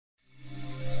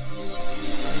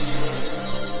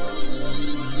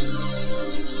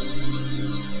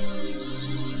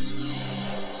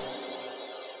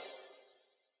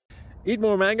Eat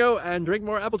more mango and drink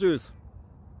more apple juice.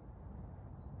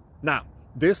 Now,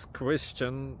 this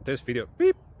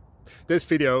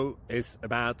video is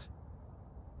about...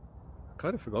 I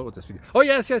kind of forgot what this video... Oh,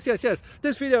 yes.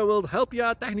 This video will help you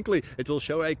out technically. It will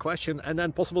show a question and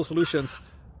then possible solutions.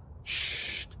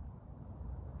 Shh.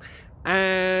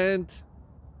 And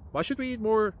why should we eat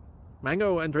more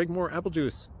mango and drink more apple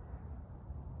juice?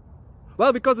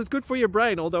 Well, because it's good for your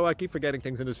brain, although I keep forgetting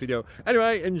things in this video.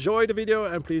 Anyway, enjoy the video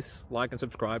and please like and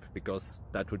subscribe, because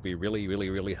that would be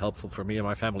really helpful for me and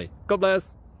my family. God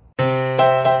bless!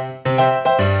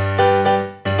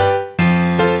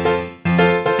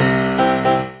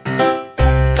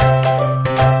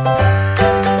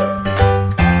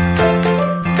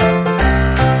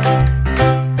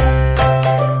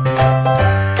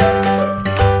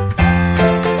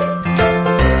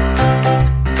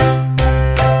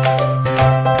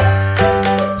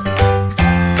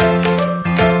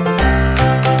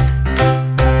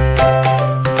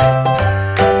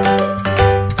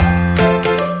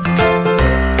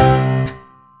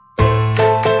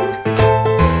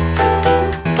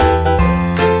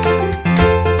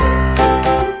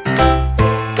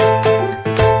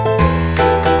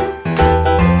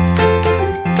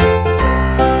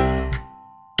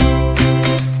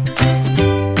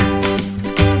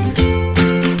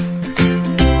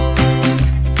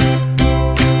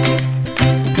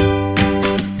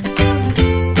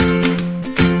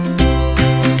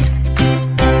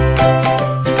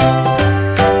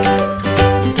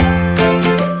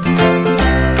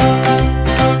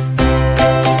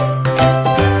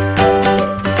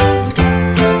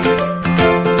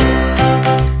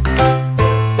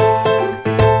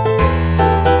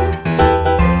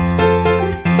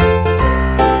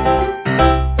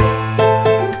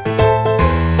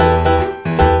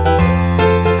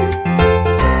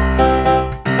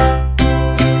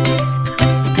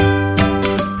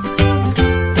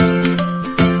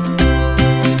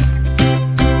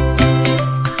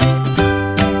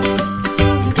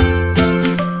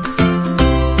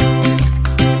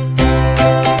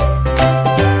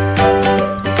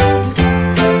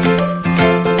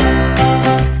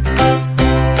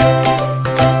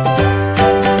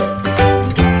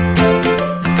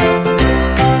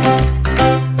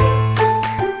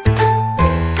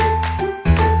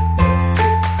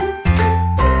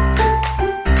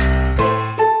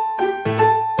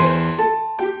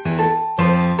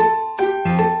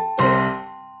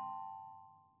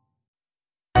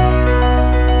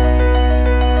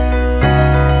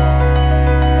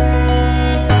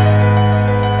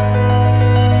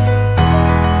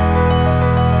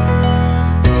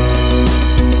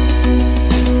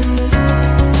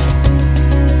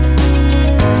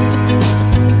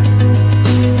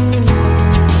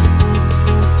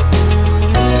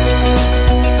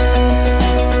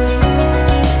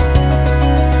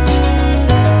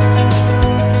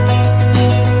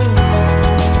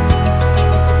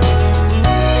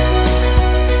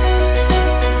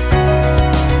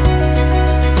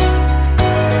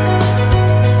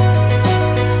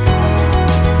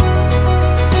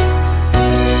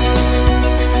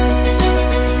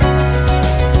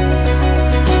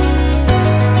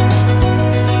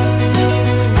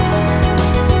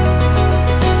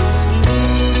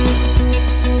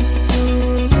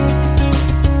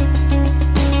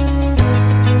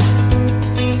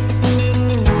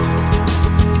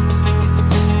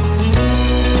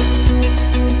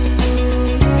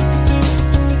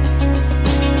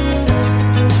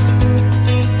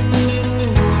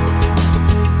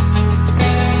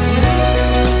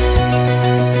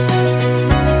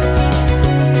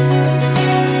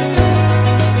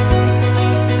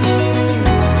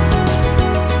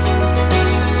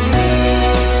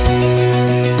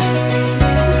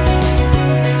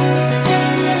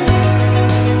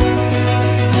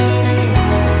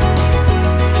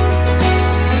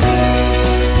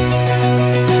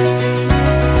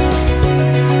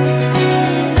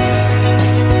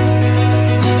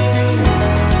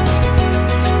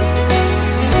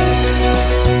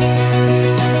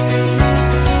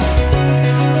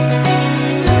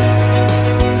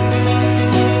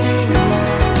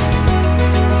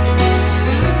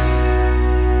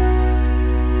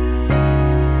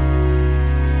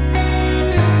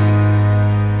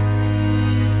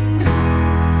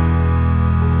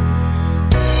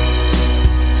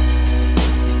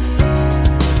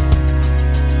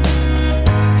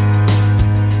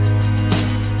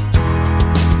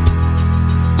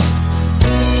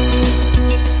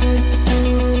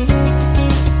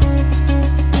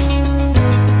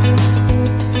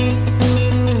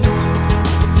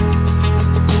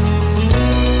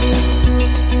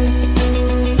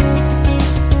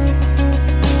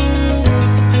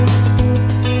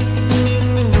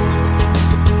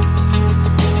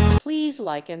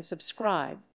 like and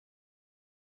subscribe.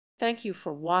 Thank you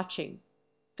for watching.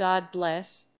 God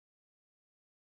bless.